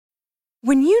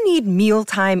When you need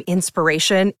mealtime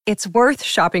inspiration, it's worth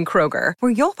shopping Kroger,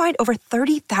 where you'll find over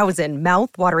 30,000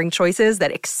 mouth-watering choices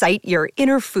that excite your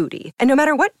inner foodie. And no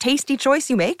matter what tasty choice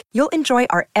you make, you'll enjoy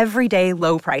our everyday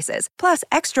low prices, plus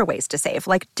extra ways to save,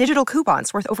 like digital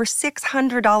coupons worth over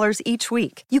 $600 each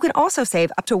week. You can also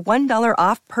save up to $1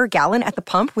 off per gallon at the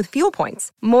pump with fuel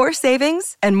points. More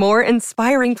savings and more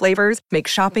inspiring flavors make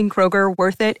shopping Kroger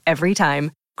worth it every time.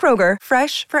 Kroger,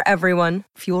 fresh for everyone.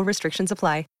 Fuel restrictions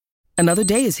apply. Another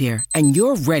day is here, and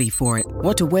you're ready for it.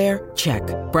 What to wear? Check.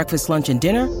 Breakfast, lunch, and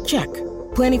dinner? Check.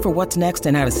 Planning for what's next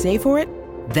and how to save for it?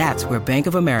 That's where Bank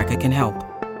of America can help.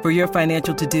 For your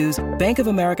financial to-dos, Bank of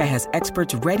America has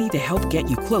experts ready to help get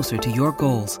you closer to your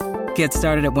goals. Get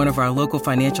started at one of our local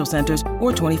financial centers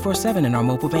or 24/7 in our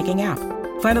mobile banking app.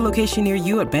 Find a location near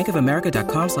you at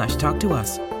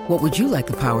bankofamerica.com/talktous. What would you like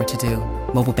the power to do?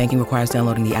 Mobile banking requires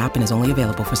downloading the app and is only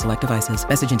available for select devices.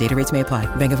 Message and data rates may apply.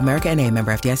 Bank of America N.A.,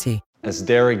 member FDIC. As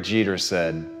Derek Jeter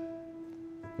said,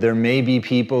 there may be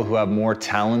people who have more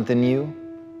talent than you,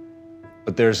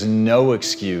 but there's no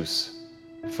excuse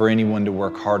for anyone to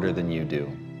work harder than you do.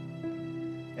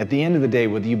 At the end of the day,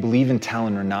 whether you believe in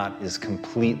talent or not is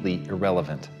completely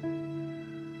irrelevant.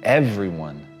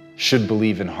 Everyone should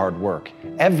believe in hard work.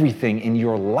 Everything in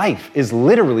your life is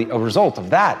literally a result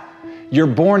of that. You're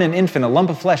born an infant, a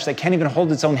lump of flesh that can't even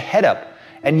hold its own head up,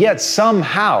 and yet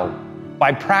somehow,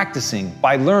 by practicing,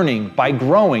 by learning, by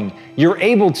growing, you're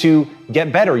able to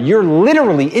get better. You're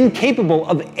literally incapable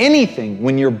of anything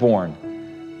when you're born.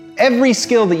 Every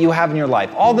skill that you have in your life,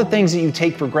 all the things that you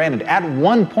take for granted, at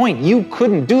one point you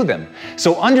couldn't do them.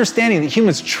 So understanding that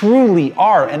humans truly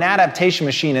are an adaptation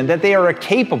machine and that they are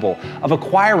capable of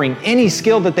acquiring any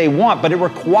skill that they want, but it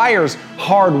requires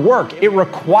hard work. It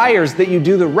requires that you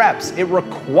do the reps. It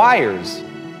requires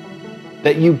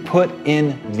that you put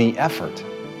in the effort.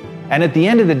 And at the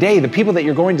end of the day, the people that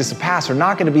you're going to surpass are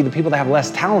not going to be the people that have less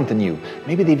talent than you.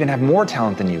 Maybe they even have more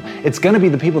talent than you. It's going to be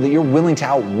the people that you're willing to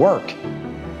outwork.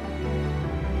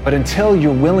 But until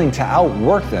you're willing to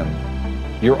outwork them,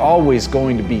 you're always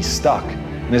going to be stuck.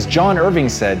 And as John Irving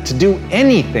said, to do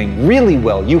anything really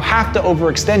well, you have to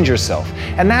overextend yourself.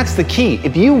 And that's the key.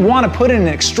 If you want to put in an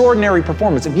extraordinary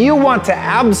performance, if you want to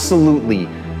absolutely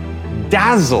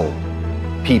dazzle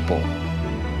people,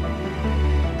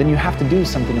 then you have to do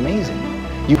something amazing.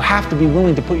 You have to be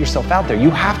willing to put yourself out there.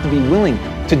 You have to be willing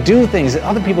to do things that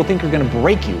other people think are going to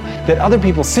break you, that other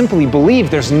people simply believe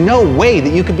there's no way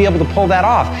that you could be able to pull that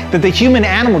off, that the human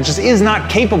animal just is not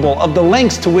capable of the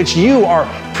lengths to which you are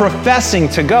professing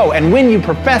to go. And when you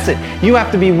profess it, you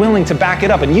have to be willing to back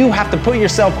it up, and you have to put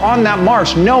yourself on that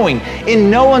march knowing in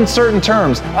no uncertain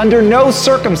terms, under no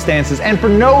circumstances, and for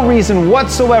no reason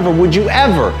whatsoever would you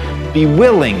ever be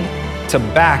willing to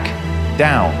back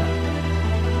down.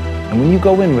 And when you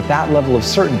go in with that level of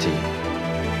certainty,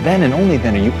 then and only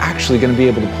then are you actually going to be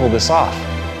able to pull this off.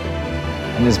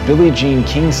 And as Billie Jean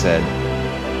King said,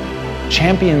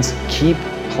 champions keep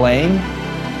playing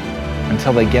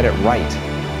until they get it right.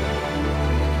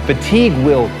 Fatigue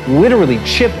will literally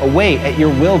chip away at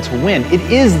your will to win. It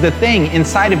is the thing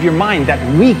inside of your mind, that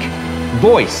weak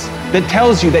voice that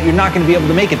tells you that you're not going to be able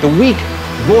to make it. The weak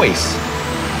voice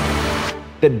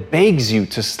that begs you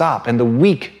to stop, and the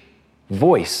weak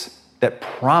voice that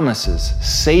promises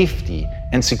safety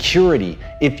and security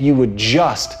if you would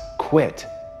just quit.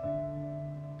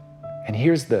 And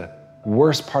here's the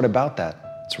worst part about that.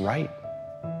 It's right.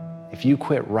 If you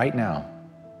quit right now,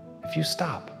 if you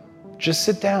stop, just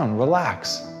sit down,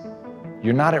 relax.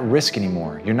 You're not at risk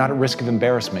anymore. You're not at risk of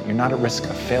embarrassment. You're not at risk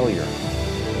of failure.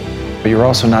 But you're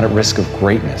also not at risk of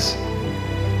greatness.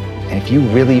 And if you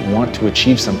really want to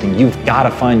achieve something, you've got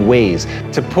to find ways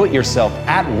to put yourself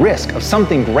at risk of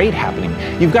something great happening.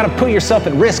 You've got to put yourself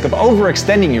at risk of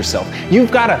overextending yourself.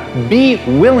 You've got to be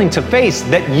willing to face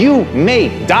that you may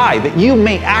die, that you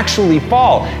may actually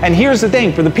fall. And here's the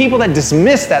thing, for the people that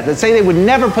dismiss that say they would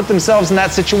never put themselves in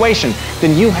that situation,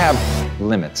 then you have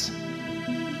limits.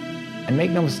 And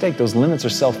make no mistake, those limits are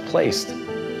self-placed.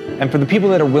 And for the people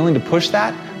that are willing to push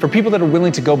that, for people that are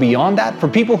willing to go beyond that, for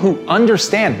people who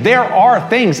understand there are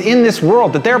things in this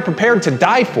world that they're prepared to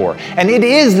die for, and it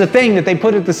is the thing that they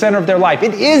put at the center of their life.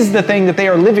 It is the thing that they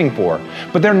are living for,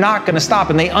 but they're not going to stop,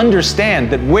 and they understand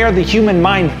that where the human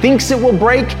mind thinks it will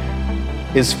break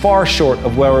is far short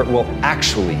of where it will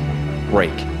actually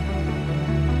break.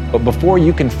 But before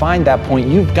you can find that point,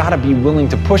 you've got to be willing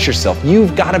to push yourself.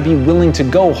 You've got to be willing to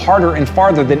go harder and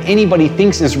farther than anybody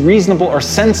thinks is reasonable or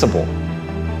sensible.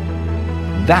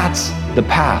 That's the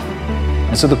path.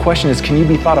 And so the question is, can you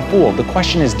be thought a fool? The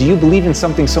question is, do you believe in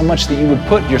something so much that you would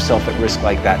put yourself at risk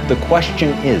like that? The question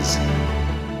is,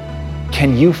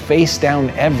 Can you face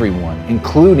down everyone,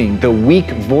 including the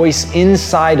weak voice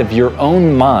inside of your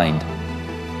own mind,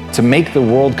 to make the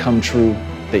world come true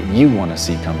that you want to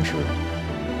see come true?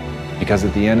 Because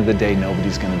at the end of the day,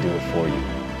 nobody's going to do it for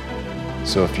you.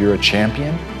 So if you're a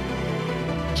champion,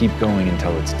 keep going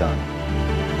until it's done.